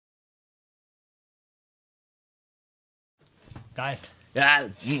Geil. Yeah.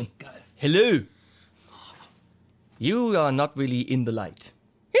 Geil. Hello. You are not really in the light.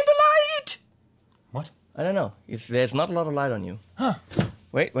 In the light! What? I don't know. There's not a lot of light on you. Huh.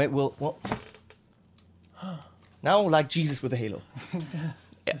 Wait, well. Now, like Jesus with a halo.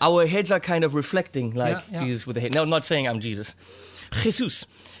 Our heads are kind of reflecting like Jesus with a halo. No, I'm not saying I'm Jesus. Jesus.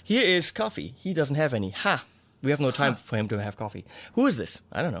 Here is coffee. He doesn't have any. Ha! We have no time for him to have coffee. Who is this?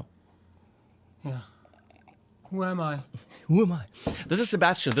 I don't know. Yeah. Who am I? Who am I? This is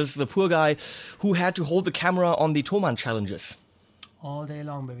Sebastian. This is the poor guy who had to hold the camera on the Thomann challenges. All day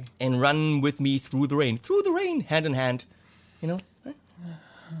long, baby. And run with me through the rain. Through the rain, hand in hand. You know?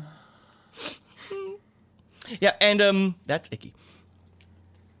 Yeah, and that's icky.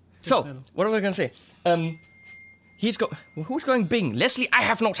 So, what was I going to say? Who's going Bing? Leslie, I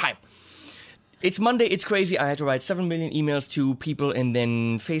have no time. It's Monday, it's crazy. I had to write 7 million emails to people, and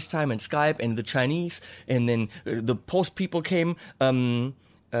then FaceTime and Skype and the Chinese, and then the post people came.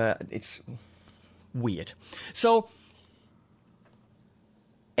 It's weird. So,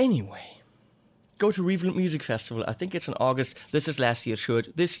 anyway, go to Revelant Music Festival. I think it's in August. This is last year's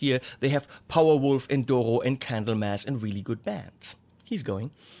shirt. This year, they have Powerwolf and Doro and Candlemass and really good bands. He's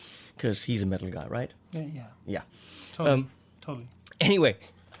going, because he's a metal guy, right? Yeah. Yeah. Totally. Anyway.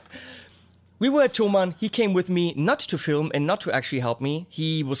 We were at Thomann. He came with me not to film and not to actually help me.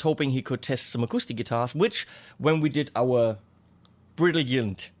 He was hoping he could test some acoustic guitars, which, when we did our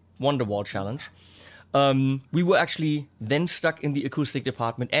brilliant Wonderwall challenge, we were actually then stuck in the acoustic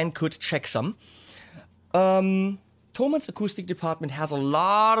department and could check some. Thomann's acoustic department has a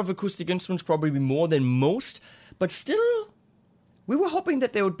lot of acoustic instruments, probably more than most, but still, we were hoping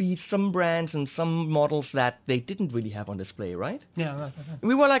that there would be some brands and some models that they didn't really have on display, right? Yeah, right.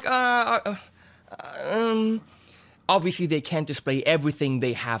 We were like, obviously they can't display everything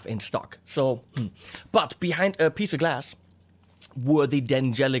they have in stock. So, but behind a piece of glass were the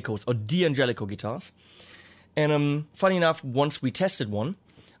D'Angelicos or D'Angelico guitars. And funny enough, once we tested one,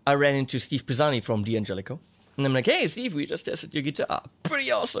 I ran into Steve Pisani from D'Angelico. And I'm like, hey, Steve, we just tested your guitar.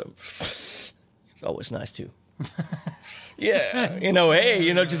 Pretty awesome. It's always nice too. Yeah,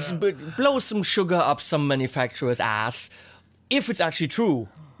 hey, just blow some sugar up some manufacturer's ass if it's actually true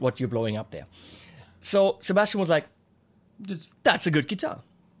what you're blowing up there. So Sebastian was like, that's a good guitar.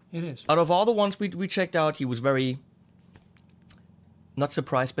 It is. Out of all the ones we checked out, he was very, not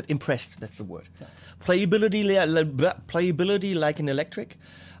surprised, but impressed. That's the word. Yeah. Playability like an electric.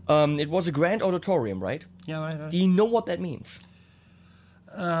 It was a Grand Auditorium, right? Yeah, right. Do you know what that means?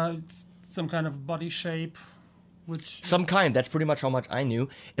 It's some kind of body shape. Some kind, that's pretty much how much I knew.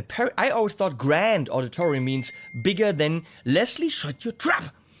 I always thought Grand Auditorium means bigger than, Leslie, shut your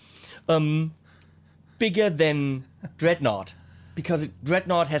trap! Bigger than Dreadnought. Because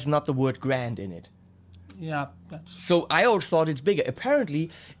Dreadnought has not the word grand in it. Yeah. So I always thought it's bigger. Apparently,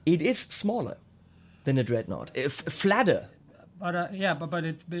 it is smaller than a Dreadnought. Flatter. But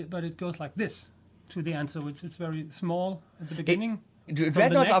it goes like this to the end, so it's very small at the beginning.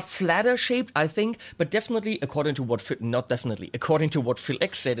 Dreadnoughts are flatter shaped, I think, but definitely, according to what Phil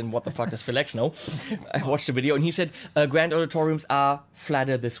X said, and what the fuck does Phil X know? I watched the video, and he said Grand Auditoriums are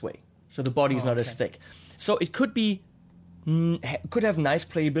flatter this way, so the body is not as thick. So it could have nice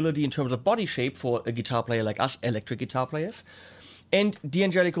playability in terms of body shape for a guitar player like us, electric guitar players. And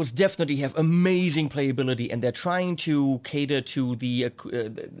D'Angelicos definitely have amazing playability, and they're trying to cater to the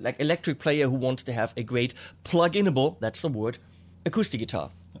electric player who wants to have a great plug-inable, that's the word, acoustic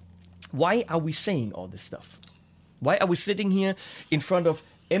guitar. Why are we saying all this stuff? Why are we sitting here in front of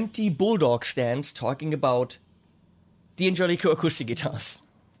empty Bulldog stands talking about D'Angelico acoustic guitars?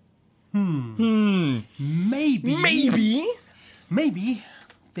 Maybe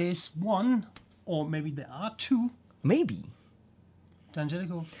there's one, or maybe there are two. Maybe.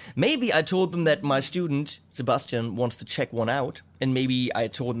 D'Angelico. Maybe I told them that my student, Sebastian, wants to check one out, and maybe I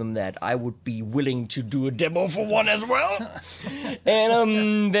told them that I would be willing to do a demo for one as well.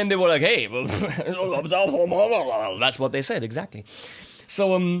 And then they were like, hey, well, that's what they said, exactly.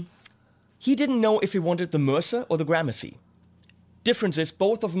 So he didn't know if he wanted the Mercer or the Gramercy. Difference is,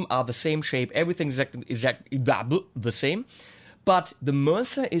 both of them are the same shape, everything's exactly the same, but the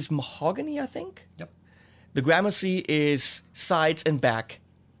Mercer is mahogany, I think? Yep. The Gramercy is sides and back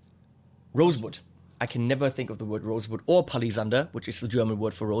rosewood. I can never think of the word rosewood or Palisander, which is the German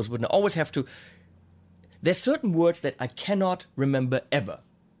word for rosewood, and I always have to... There's certain words that I cannot remember ever.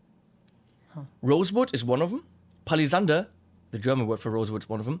 Rosewood is one of them. Palisander, the German word for rosewood, is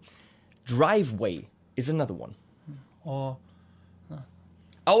one of them. Driveway is another one. Or...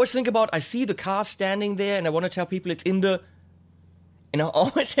 I always think about, I see the car standing there, and I want to tell people it's in the And I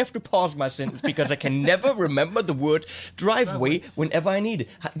always have to pause my sentence because I can never remember the word driveway whenever I need it.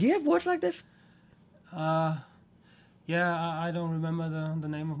 Do you have words like this? Yeah, I don't remember the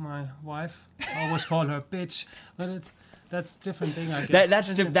name of my wife. I always call her bitch, but that's a different thing, I guess.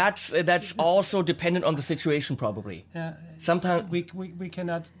 That's also dependent on the situation, probably. Yeah. Sometimes we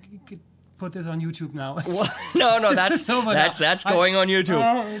cannot put this on YouTube now. No, that's going on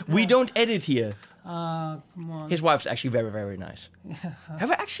YouTube. We don't edit here. Come on. His wife's actually very, very nice. Have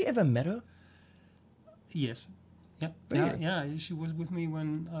I actually ever met her? Yes. Yeah. Really? Yeah. She was with me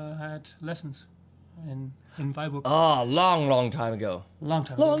when I had lessons in Weilburg. Oh, long time ago.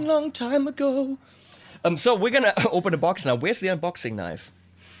 Long time ago. So we're gonna open a box now. Where's the unboxing knife?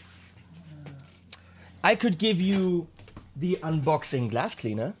 I could give you the unboxing glass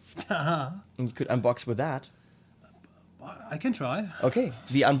cleaner. And you could unbox with that. I can try. Okay,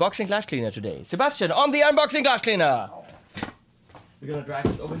 the unboxing glass cleaner today. Sebastian, on the unboxing glass cleaner! We're gonna drag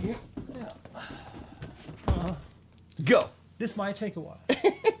this over here. Yeah. Go! This might take a while.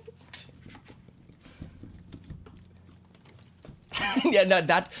 Yeah, no,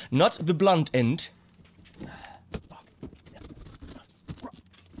 not the blunt end.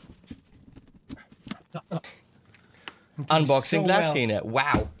 Unboxing glass cleaner.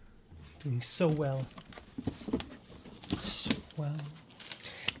 Wow. Doing so well. So well.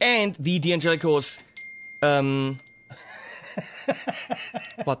 And the D'Angelico's,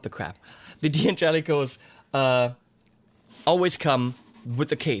 what the crap. The D'Angelico's always come with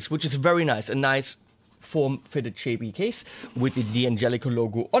the case, which is very nice. A nice form-fitted shapy case with the D'Angelico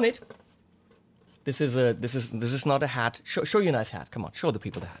logo on it. This is not a hat. Show your nice hat. Come on, show the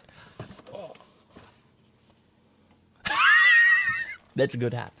people the hat. That's a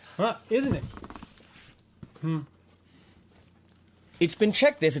good hat. Isn't it? It's been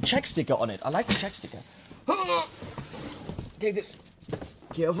checked. There's a check sticker on it. I like the check sticker. Take this.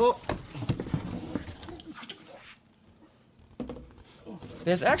 Careful.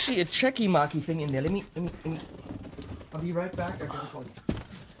 There's actually a checky marky thing in there. Let me. I'll be right back. I gotta call you.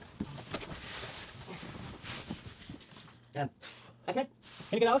 Yeah. Okay.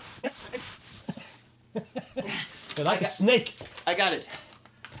 Can you get out? You're like a snake. I got it.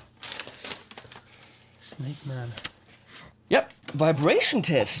 Snake man. Yep. Vibration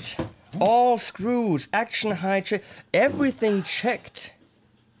test. All screws, action height check, everything checked.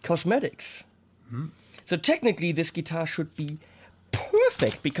 Cosmetics. So technically this guitar should be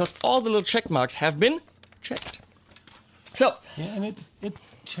perfect because all the little check marks have been checked. So. Yeah, and it's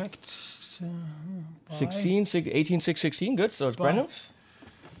checked. 18, 6, 16. Good. So it's brand new.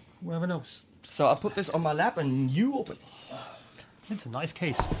 Whoever knows. So I'll put this on my lap and you open. It's a nice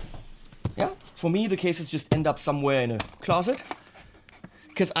case. Yeah. For me, the cases just end up somewhere in a closet.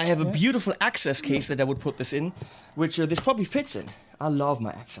 Because I have a beautiful access case that I would put this in, which this probably fits in. I love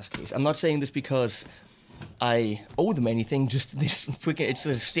my access case. I'm not saying this because I owe them anything. Just this freaking, it's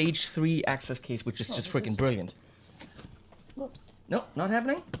a stage 3 access case, which is just freaking brilliant. Whoops. No, not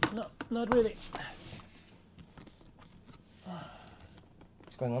happening? No, not really.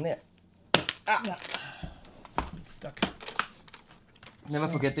 What's going on there? Ah. Yeah. It's stuck. Never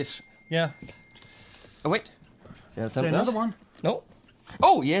forget this. Yeah. Oh, wait. Is there another one? No.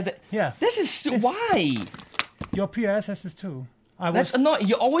 Oh, yeah. Yeah. This is... Why? Your PRS has this too. That's annoying.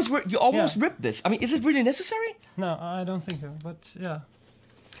 You always rip this. I mean, is it really necessary? No, I don't think so. But, yeah.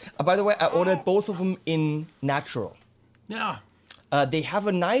 By the way, I ordered both of them in natural. Yeah. They have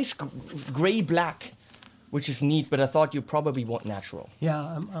a nice gray-black, which is neat, but I thought you probably want natural. Yeah,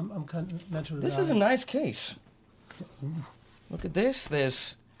 I'm kind of natural. This is a nice case. Look at this.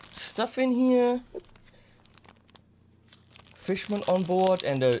 There's stuff in here. Fishman on board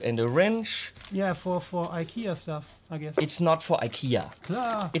and a wrench. Yeah, for IKEA stuff, I guess. It's not for IKEA.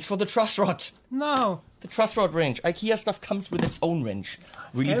 Klar. It's for the truss rod. No. The truss rod wrench. IKEA stuff comes with its own wrench.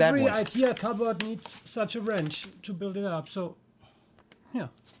 Really bad ones. Every IKEA cupboard needs such a wrench to build it up. So, yeah.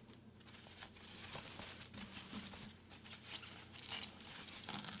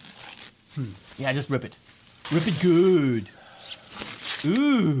 Yeah, just rip it. Rip it good.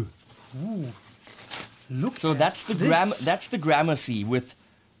 Ooh. Look. So that's the Gramercy with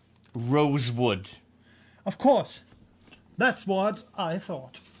rosewood. Of course. That's what I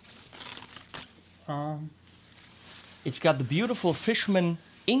thought. It's got the beautiful Fishman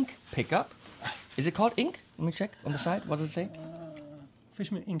ink pickup. Is it called ink? Let me check on the side. What does it say?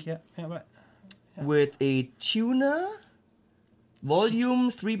 Fishman ink, yeah. Yeah, right. Yeah. With a tuner,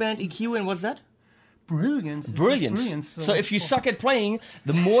 volume, 3-band EQ, and what's that? brilliance. Brilliance. So if you suck at playing,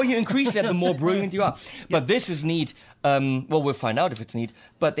 the more you increase that, the more brilliant you are. But this is neat. Well, we'll find out if it's neat.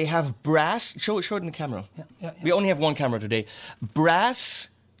 But they have brass. Show it in the camera. Yeah. We only have one camera today. Brass.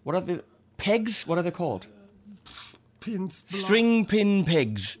 What are the pegs? What are they called? Pins. String pin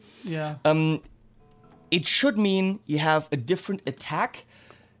pegs. Yeah. It should mean you have a different attack.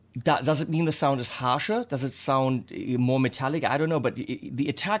 Does it mean the sound is harsher? Does it sound more metallic? I don't know, but the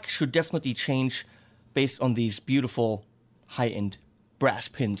attack should definitely change based on these beautiful high-end brass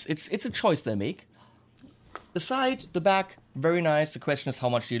pins. It's a choice they make. The side, the back, very nice. The question is how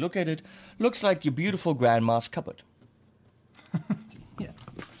much do you look at it? Looks like your beautiful grandma's cupboard. Yeah.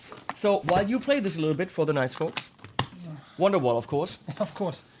 So while you play this a little bit for the nice folks, Wonderwall, of course. Of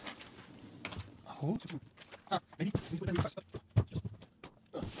course.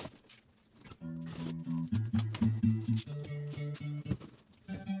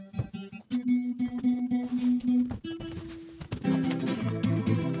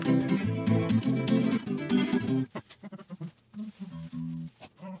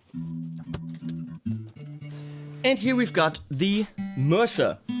 And here we've got the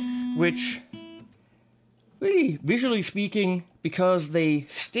Mercer, which really, visually speaking, because they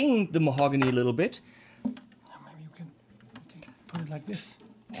stained the mahogany a little bit. Maybe you can put it like this.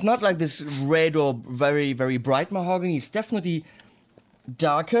 It's not like this red or very, very bright mahogany. It's definitely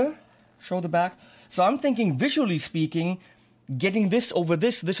darker. Show the back. So I'm thinking, visually speaking, getting this over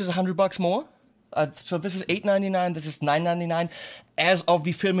this is $100 more. So this is $8.99. This is $9.99. As of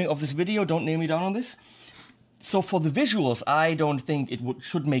the filming of this video, don't nail me down on this. So for the visuals, I don't think it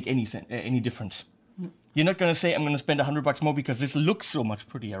should make any difference. You're not going to say, I'm going to spend $100 more because this looks so much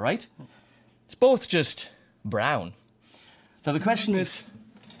prettier, right? It's both just brown. So the question is,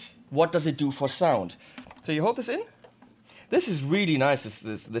 what does it do for sound? So you hold this in. This is really nice,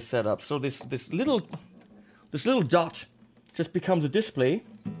 this setup. So this little dot just becomes a display,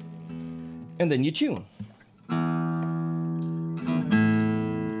 and then you tune.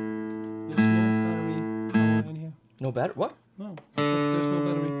 No battery? What? No, there's no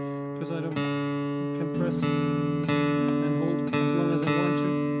battery because I can press and hold as long as I want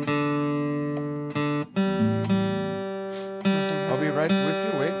to. I'll be right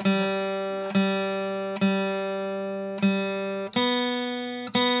with you. Wait.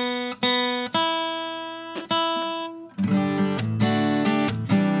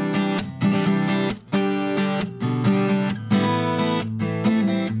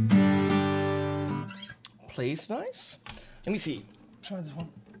 Plays nice. Let me see. Try this one.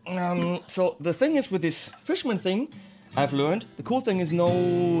 So the thing is with this Fishman thing, I've learned, the cool thing is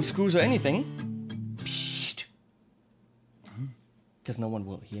no screws or anything. Because no one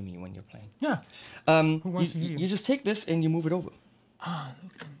will hear me when you're playing. Yeah. Who wants to hear you? You just take this and you move it over. Ah,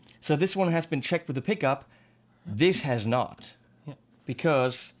 okay. So this one has been checked with the pickup. This has not. Yeah.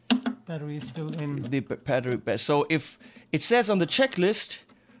 Because battery is still in. The battery. So if it says on the checklist,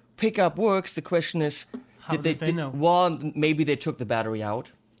 pickup works, the question is, How did they know? Well, maybe they took the battery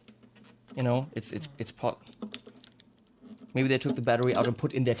out. You know, maybe they took the battery out and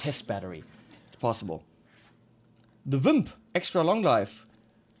put in their test battery. It's possible. The Wimp, extra long life.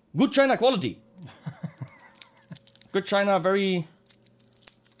 Good China quality. Good China, very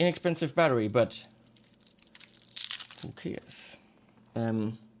inexpensive battery, but who cares?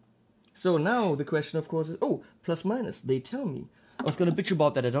 So now the question, of course, is, plus minus, they tell me. I was going to bitch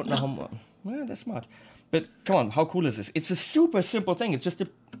about that, I don't know how much. Well, that's smart. But come on, how cool is this? It's a super simple thing. It's just a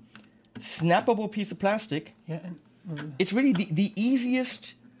snappable piece of plastic. Yeah. It's really the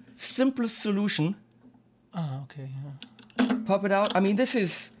easiest, simplest solution. Ah, okay. Yeah. Pop it out. I mean, this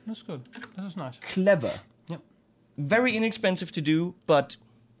is... That's good. This is nice. Clever. Yep. Very inexpensive to do, but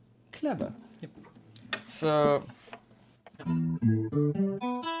clever. Yep. So...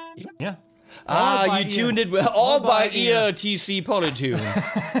 Yeah. You tuned it all by ear, TC Polytune.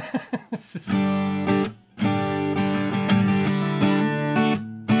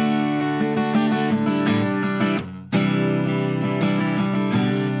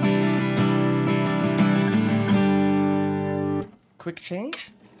 Quick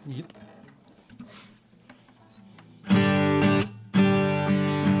change. Yep.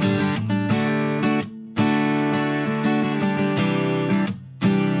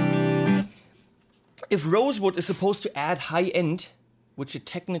 If rosewood is supposed to add high end, which it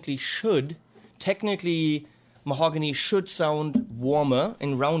technically should, mahogany should sound warmer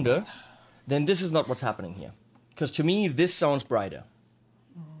and rounder, then this is not what's happening here. Because to me, this sounds brighter.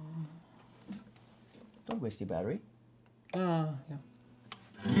 Don't waste your battery. Yeah.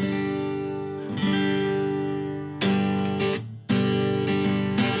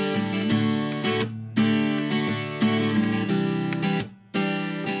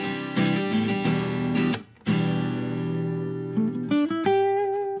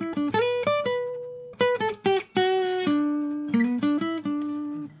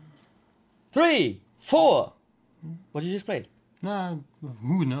 3, 4. What you just played? No,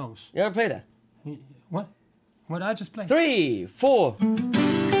 who knows? You ever play that? What? What I just played? 3, 4.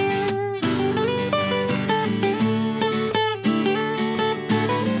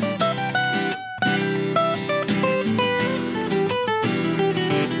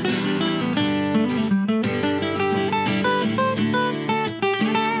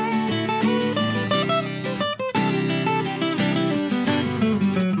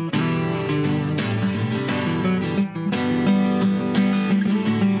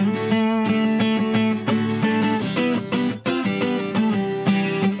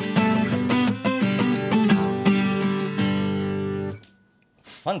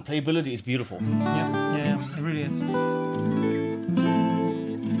 Fun. Playability is beautiful. Yeah, it really is.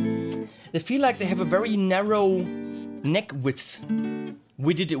 They feel like they have a very narrow neck width.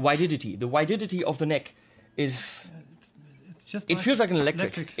 Wididity. The wididity of the neck is. It's just. It feels like an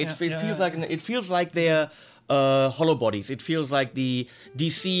electric. It feels like they're hollow bodies. It feels like the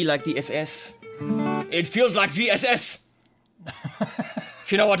DC, like the SS. It feels like the SS.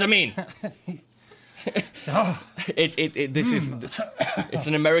 If you know what I mean. It's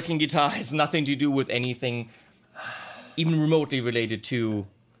an American guitar. It's nothing to do with anything even remotely related to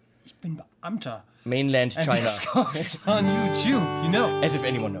Ich bin Beamter. mainland And China. this goes on YouTube, you know. As if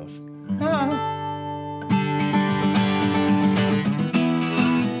anyone knows.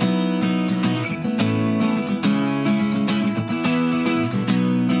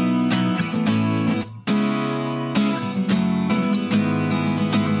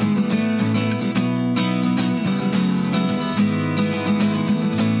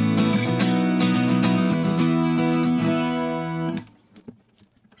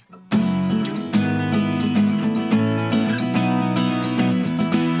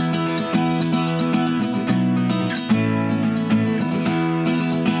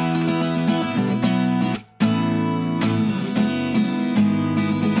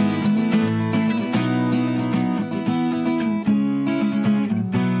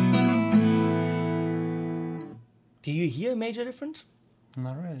 Do you hear a major difference?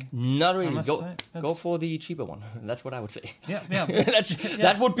 Not really. Not really. must say, Go for the cheaper one. That's what I would say. Yeah.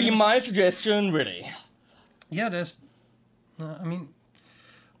 That would be my suggestion, really. Yeah, there's. I mean,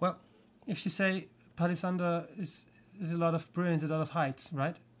 well, if you say Palisander is a lot of brilliance, a lot of heights,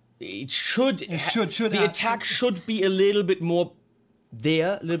 right? It should. The have- attack should be a little bit more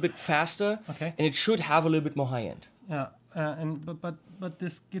there, a little bit faster. Okay. And it should have a little bit more high end. Yeah, but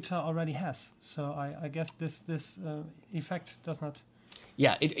this guitar already has. So I guess this effect does not.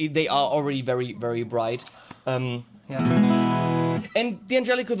 Yeah, they are already very, very bright. Yeah. And the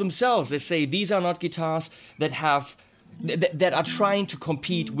Angelico themselves, they say these are not guitars that have that are trying to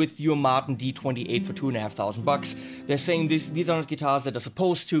compete with your Martin D28 for $2,500. They're saying these are not guitars that are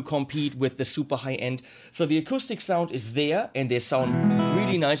supposed to compete with the super high end. So the acoustic sound is there, and they sound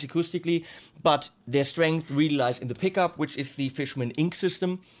really nice acoustically, but their strength really lies in the pickup, which is the Fishman Inc.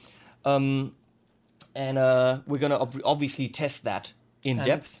 system. And we're gonna obviously test that in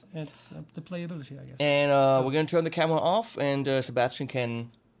depth. It's the playability, I guess. And we're going to turn the camera off, and Sebastian can,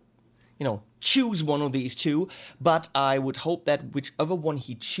 choose one of these two. But I would hope that whichever one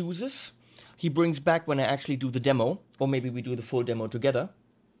he chooses, he brings back when I actually do the demo, or maybe we do the full demo together.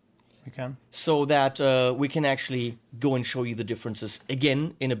 We can. So that we can actually go and show you the differences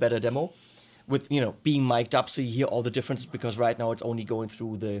again in a better demo, with, being mic'd up so you hear all the differences, because right now it's only going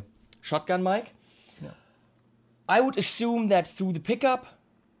through the shotgun mic. I would assume that through the pickup,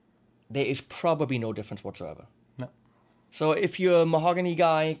 there is probably no difference whatsoever. No. So if you're a mahogany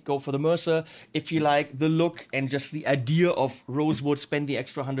guy, go for the Mercer. If you like the look and just the idea of rosewood, spend the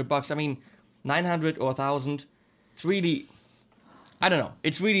extra $100. I mean, 900 or 1,000. It's really, I don't know.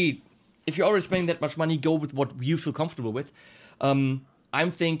 It's really, if you're already spending that much money, go with what you feel comfortable with. I'm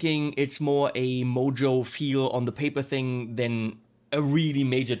thinking it's more a mojo feel on the paper thing than a really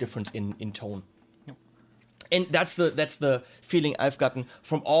major difference in tone. And that's the feeling I've gotten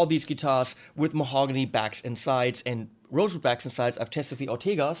from all these guitars with mahogany backs and sides and rosewood backs and sides. I've tested the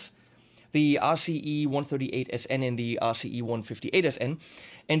Ortegas, the RCE 138SN and the RCE 158SN,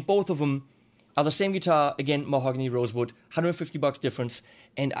 and both of them are the same guitar, again, mahogany rosewood, $150 difference,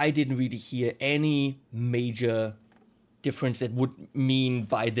 and I didn't really hear any major difference that would mean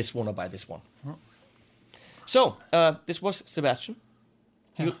buy this one or buy this one. So, this was Sebastian.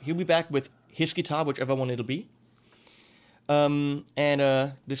 He'll be back with his guitar, whichever one it'll be. And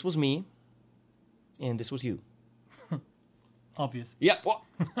this was me. And this was you. Obvious. Yeah.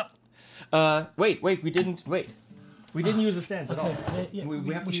 Wait. We didn't use the stands at all. Yeah,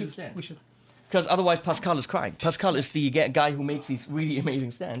 we have to use the stands. We should. Because otherwise Pascal is crying. Pascal is the guy who makes these really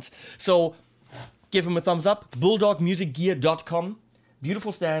amazing stands. So give him a thumbs up. BulldogMusicGear.com.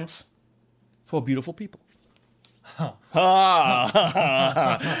 Beautiful stands for beautiful people.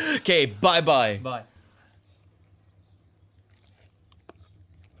 Okay, bye-bye. Bye.